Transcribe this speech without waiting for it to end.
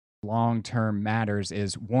long-term matters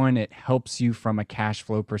is one, it helps you from a cash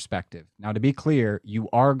flow perspective. Now, to be clear, you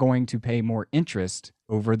are going to pay more interest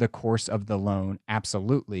over the course of the loan,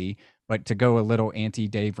 absolutely. But to go a little anti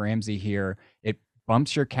Dave Ramsey here, it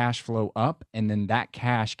bumps your cash flow up, and then that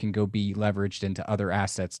cash can go be leveraged into other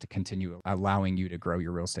assets to continue allowing you to grow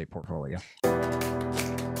your real estate portfolio.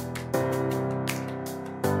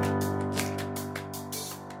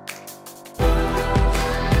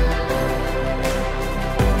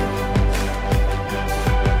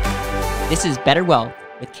 This is Better Wealth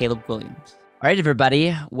with Caleb Williams. All right,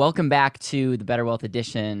 everybody. Welcome back to the Better Wealth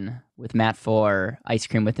edition with Matt for Ice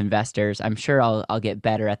Cream with Investors. I'm sure I'll get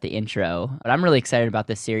better at the intro, but I'm really excited about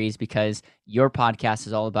this series because your podcast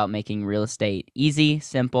is all about making real estate easy,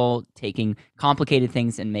 simple, taking complicated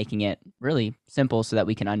things and making it really simple so that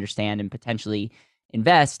we can understand and potentially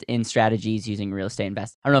invest in strategies using real estate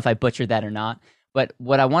invest. I don't know if I butchered that or not, but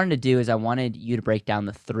what I wanted to do is I wanted you to break down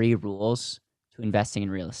the 3 rules to investing in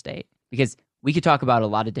real estate. Because we could talk about a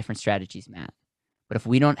lot of different strategies, Matt, but if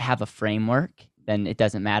we don't have a framework, then it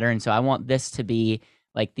doesn't matter. And so I want this to be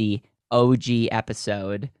like the OG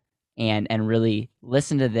episode and really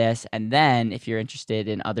listen to this. And then if you're interested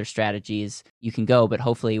in other strategies, you can go, but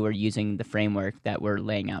hopefully we're using the framework that we're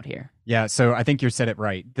laying out here. Yeah, so I think you said it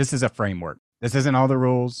right. This is a framework. This isn't all the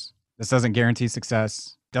rules. This doesn't guarantee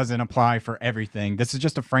success, doesn't apply for everything. This is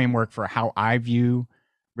just a framework for how I view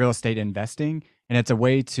real estate investing. And it's a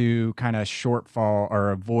way to kind of shortfall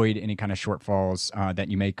or avoid any kind of shortfalls that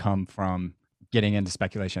you may come from getting into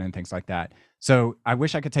speculation and things like that. So I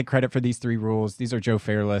wish I could take credit for these 3 rules. These are Joe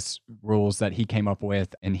Fairless rules that he came up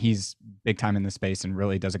with, and he's big time in the space and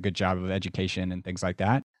really does a good job of education and things like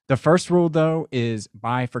that. The first rule, though, is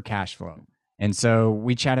buy for cash flow. And so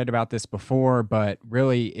we chatted about this before, but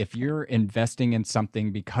really, if you're investing in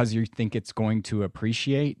something because you think it's going to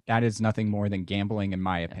appreciate, that is nothing more than gambling, in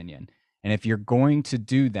my opinion. And if you're going to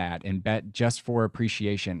do that and bet just for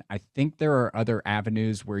appreciation, I think there are other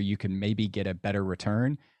avenues where you can maybe get a better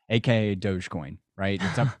return, aka Dogecoin, right?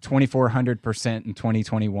 It's up 2,400% in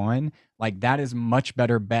 2021. Like, that is much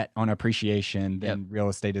better bet on appreciation than real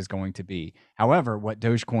estate is going to be. However, what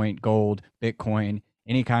Dogecoin, gold, Bitcoin,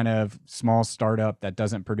 any kind of small startup that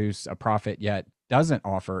doesn't produce a profit yet doesn't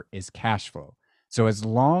offer is cash flow. So as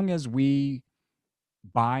long as we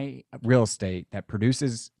buy real estate that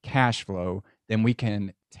produces cash flow, then we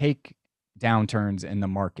can take downturns in the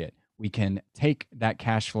market. We can take that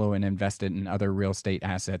cash flow and invest it in other real estate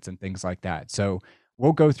assets and things like that. So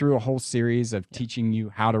we'll go through a whole series of teaching you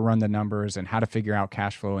how to run the numbers and how to figure out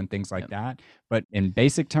cash flow and things like that. But in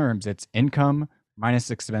basic terms, it's income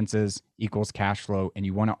minus expenses equals cash flow, and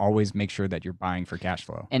you want to always make sure that you're buying for cash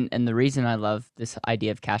flow. And the reason I love this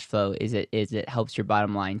idea of cash flow is it helps your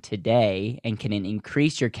bottom line today and can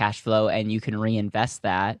increase your cash flow, and you can reinvest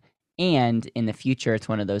that. And in the future, it's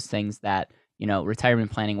one of those things that,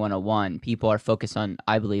 retirement planning 101, people are focused on,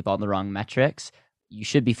 I believe, all the wrong metrics. You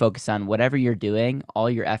should be focused on whatever you're doing. All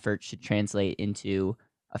your efforts should translate into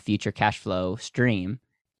a future cash flow stream.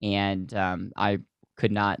 And I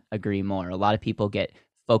could not agree more. A lot of people get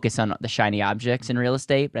focused on the shiny objects in real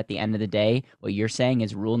estate, but at the end of the day, what you're saying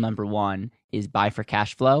is rule number 1 is buy for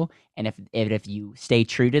cash flow. And if you stay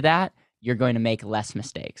true to that, you're going to make less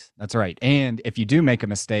mistakes. That's right. And if you do make a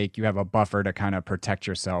mistake, you have a buffer to kind of protect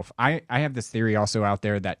yourself. I have this theory also out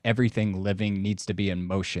there that everything living needs to be in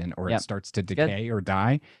motion or it starts to decay or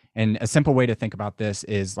die. And a simple way to think about this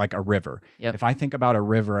is like a river. If I think about a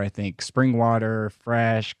river, I think spring water,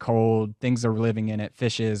 fresh, cold, things are living in it,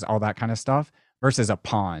 fishes, all that kind of stuff, versus a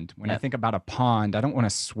pond. When I think about a pond, I don't want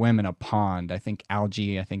to swim in a pond. I think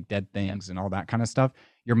algae, I think dead things and all that kind of stuff.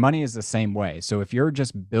 Your money is the same way. So if you're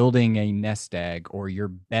just building a nest egg or you're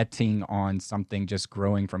betting on something just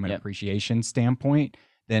growing from an appreciation standpoint,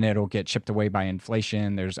 then it'll get chipped away by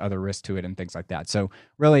inflation. There's other risks to it and things like that. So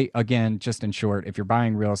really, again, just in short, if you're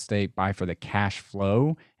buying real estate, buy for the cash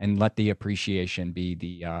flow and let the appreciation be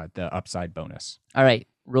the upside bonus. All right.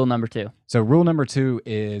 Rule number 2. So rule number 2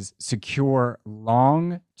 is secure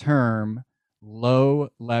long-term, low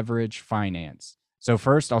leverage finance. So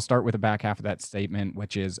first, I'll start with the back half of that statement,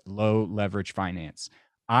 which is low leverage finance.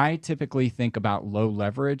 I typically think about low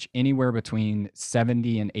leverage anywhere between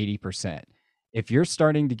 70 and 80%. If you're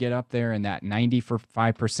starting to get up there in that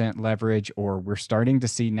 95% leverage, or we're starting to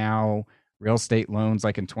see now real estate loans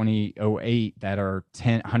like in 2008 that are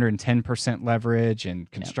 110% leverage and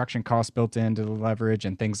construction costs built into the leverage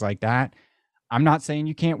and things like that, I'm not saying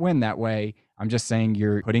you can't win that way. I'm just saying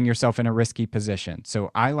you're putting yourself in a risky position. So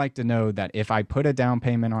I like to know that if I put a down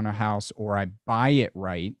payment on a house or I buy it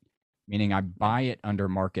right, meaning I buy it under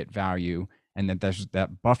market value, and that there's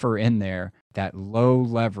that buffer in there, that low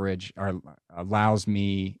leverage allows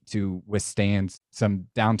me to withstand some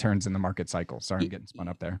downturns in the market cycle. Sorry, I'm getting spun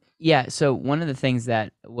up there. Yeah. So one of the things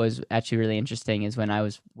that was actually really interesting is when I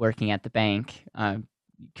was working at the bank,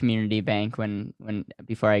 community bank, when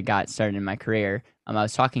before I got started in my career, I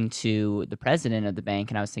was talking to the president of the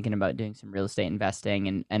bank, and I was thinking about doing some real estate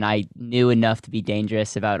investing, and I knew enough to be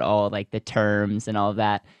dangerous about all like the terms and all of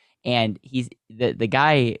that. And the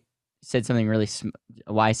guy said something really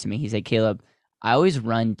wise to me. He said, "Caleb, I always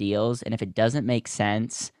run deals, and if it doesn't make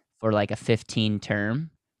sense for like a 15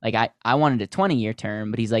 term." Like I wanted a 20-year term,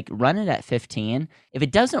 but he's like, run it at 15. If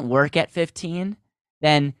it doesn't work at 15,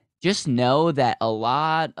 then just know that a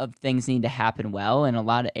lot of things need to happen well, and a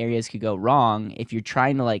lot of areas could go wrong if you're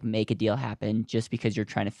trying to like make a deal happen just because you're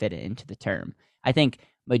trying to fit it into the term. I think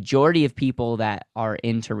majority of people that are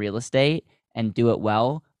into real estate and do it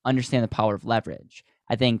well understand the power of leverage.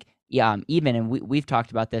 I think even, and we've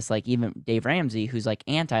talked about this, like even Dave Ramsey, who's like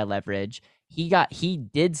anti-leverage, he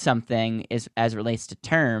did something as relates to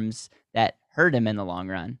terms that hurt him in the long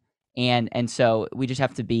run. And so we just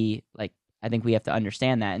have to be like, I think we have to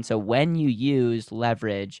understand that. And so when you use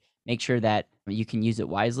leverage, make sure that you can use it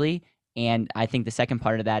wisely. And I think the second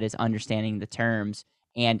part of that is understanding the terms.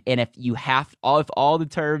 And if if all the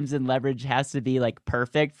terms and leverage has to be like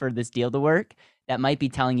perfect for this deal to work, that might be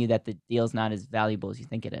telling you that the deal's not as valuable as you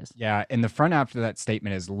think it is. Yeah, and the front after that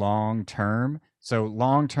statement is long term. So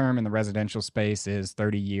long term in the residential space is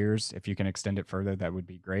 30 years. If you can extend it further, that would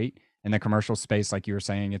be great. In the commercial space, like you were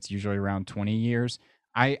saying, it's usually around 20 years.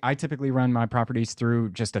 I typically run my properties through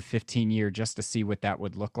just a 15-year just to see what that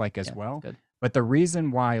would look like as well. Good. But the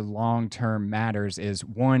reason why long term matters is,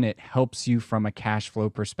 one, it helps you from a cash flow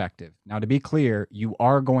perspective. Now, to be clear, you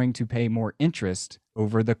are going to pay more interest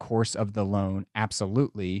over the course of the loan,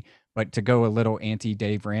 absolutely. But to go a little anti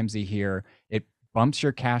Dave Ramsey here, it bumps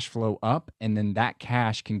your cash flow up, and then that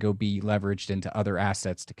cash can go be leveraged into other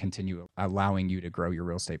assets to continue allowing you to grow your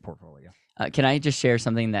real estate portfolio. Can I just share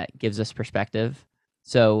something that gives us perspective?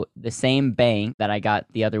 So the same bank that I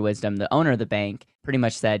got the other wisdom, the owner of the bank pretty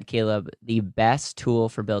much said, Caleb, the best tool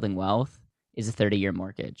for building wealth is a 30-year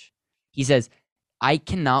mortgage. He says, I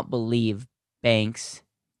cannot believe banks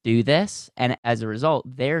do this. And as a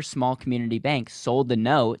result, their small community bank sold the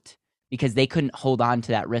note because they couldn't hold on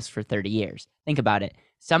to that risk for 30 years. Think about it.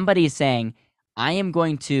 Somebody is saying, I am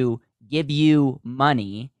going to give you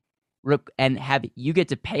money and have you get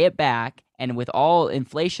to pay it back, and with all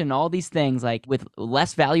inflation, all these things, like with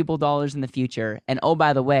less valuable dollars in the future. And oh,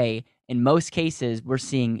 by the way, in most cases, we're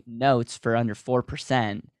seeing notes for under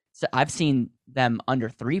 4%. So I've seen them under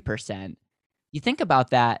 3%. You think about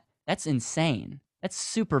that, that's insane. That's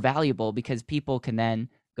super valuable because people can then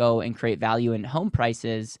go and create value, and home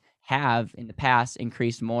prices have in the past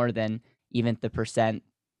increased more than even the percent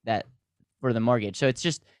that for the mortgage. So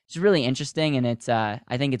it's really interesting, and it's I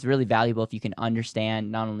think it's really valuable if you can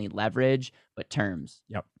understand not only leverage but terms.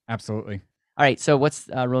 Yep, absolutely. All right, so what's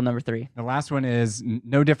rule number 3? The last one is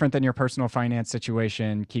no different than your personal finance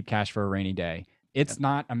situation. Keep cash for a rainy day. It's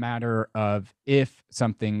not a matter of if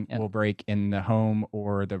something will break in the home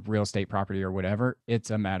or the real estate property or whatever. It's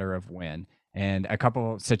a matter of when. And a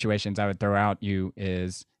couple of situations I would throw out you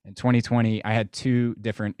is in 2020, I had 2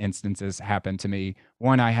 different instances happen to me.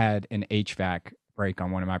 One, I had an HVAC break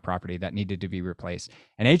on one of my property that needed to be replaced.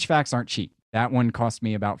 And HVACs aren't cheap. That one cost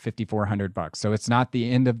me about $5,400. So it's not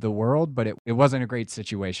the end of the world, but it wasn't a great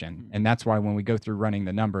situation. And that's why when we go through running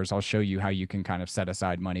the numbers, I'll show you how you can kind of set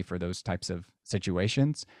aside money for those types of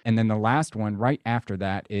situations. And then the last one right after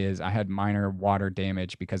that is I had minor water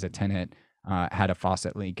damage because a tenant had a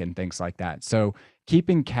faucet leak and things like that. So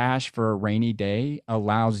keeping cash for a rainy day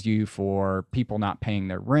allows you for people not paying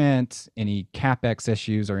their rent, any CapEx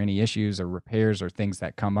issues or any issues or repairs or things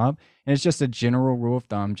that come up. And it's just a general rule of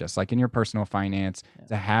thumb, just like in your personal finance,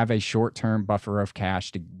 to have a short-term buffer of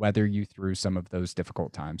cash to weather you through some of those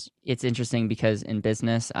difficult times. It's interesting because in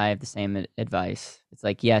business, I have the same advice. It's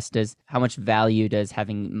like, yes, how much value does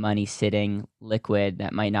having money sitting liquid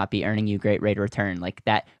that might not be earning you great rate of return? Like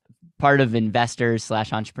that part of investors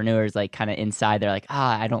 / entrepreneurs, like kind of inside, they're like,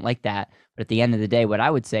 I don't like that. But at the end of the day, what I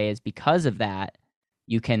would say is because of that,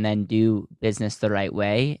 you can then do business the right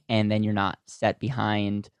way. And then you're not set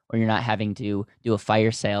behind, or you're not having to do a fire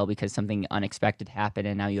sale because something unexpected happened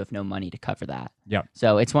and now you have no money to cover that. Yeah.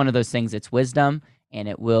 So it's one of those things, it's wisdom, and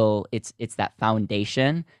it's that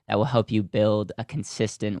foundation that will help you build a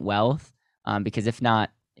consistent wealth. Because if not,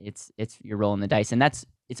 it's you're rolling the dice. And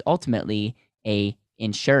it's ultimately a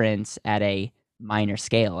insurance at a minor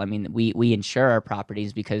scale. I mean, we insure our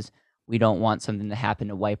properties because we don't want something to happen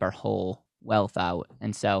to wipe our whole wealth out.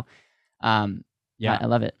 And so Yeah, I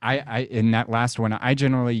love it. I in that last one, I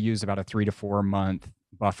generally use about a 3 to 4 month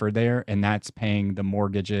buffer there, and that's paying the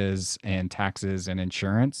mortgages and taxes and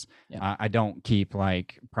insurance. Yeah. I don't keep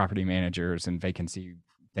like property managers and vacancy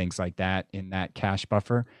things like that in that cash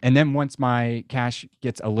buffer. And then once my cash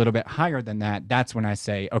gets a little bit higher than that, that's when I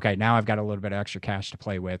say, okay, now I've got a little bit of extra cash to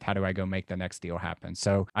play with. How do I go make the next deal happen?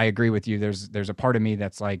 So I agree with you. There's a part of me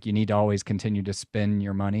that's like, you need to always continue to spend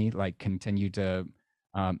your money, like continue to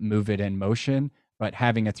move it in motion. But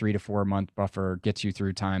having a 3 to 4 month buffer gets you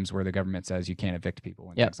through times where the government says you can't evict people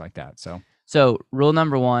and things like that. So rule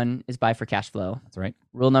number 1 is buy for cash flow. That's right.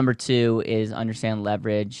 Rule number 2 is understand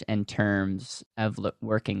leverage and terms of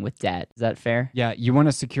working with debt. Is that fair? Yeah, you want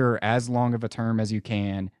to secure as long of a term as you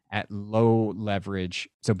can at low leverage.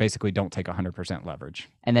 So basically don't take 100% leverage.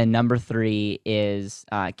 And then number 3 is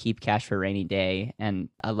keep cash for a rainy day. And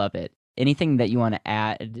I love it. Anything that you want to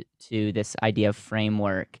add to this idea of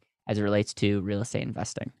framework as it relates to real estate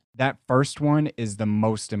investing? That first one is the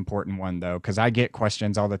most important one, though, because I get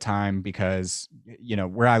questions all the time because,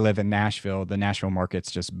 where I live in Nashville, the Nashville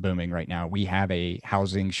market's just booming right now. We have a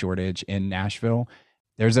housing shortage in Nashville.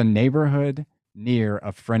 There's a neighborhood near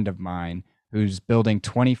a friend of mine who's building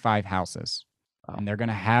 25 houses, and they're going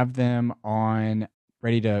to have them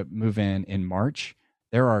ready to move in March.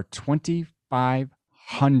 There are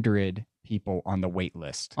 2,500 people on the wait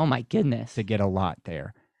list. Oh, my goodness. To get a lot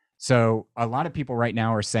there. So a lot of people right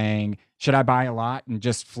now are saying, should I buy a lot and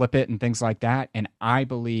just flip it and things like that? And I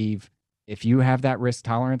believe if you have that risk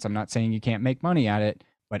tolerance, I'm not saying you can't make money at it,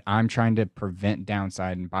 but I'm trying to prevent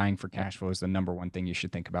downside, and buying for cash flow is the number one thing you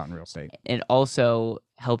should think about in real estate. It also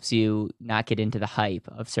helps you not get into the hype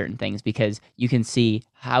of certain things because you can see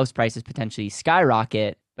house prices potentially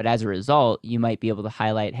skyrocket, but as a result, you might be able to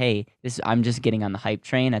highlight, hey, I'm just getting on the hype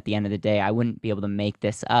train. At the end of the day, I wouldn't be able to make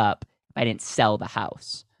this up if I didn't sell the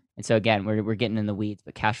house. And so again, we're getting in the weeds,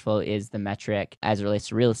 but cash flow is the metric as it relates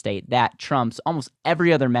to real estate that trumps almost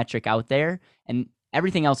every other metric out there. And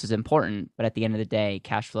everything else is important, but at the end of the day,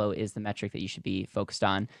 cash flow is the metric that you should be focused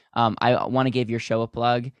on. I want to give your show a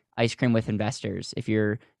plug, Ice Cream with Investors. If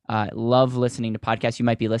you're love listening to podcasts, you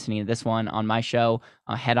might be listening to this one on my show.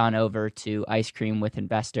 Head on over to Ice Cream with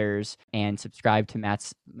Investors and subscribe to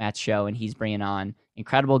Matt's show, and he's bringing on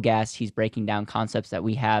incredible guests. He's breaking down concepts that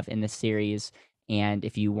we have in this series. And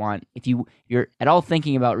if you're at all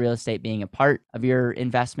thinking about real estate being a part of your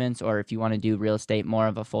investments, or if you want to do real estate more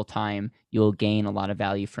of a full-time, you'll gain a lot of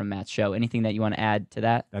value from Matt's show. Anything that you want to add to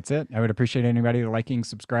that? That's it. I would appreciate anybody liking,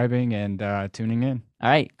 subscribing, and tuning in. All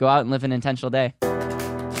right. Go out and live an intentional day.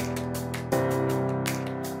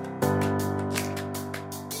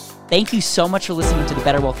 Thank you so much for listening to the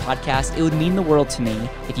Better Wealth Podcast. It would mean the world to me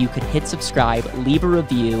if you could hit subscribe, leave a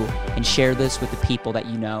review, and share this with the people that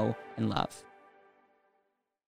you know and love.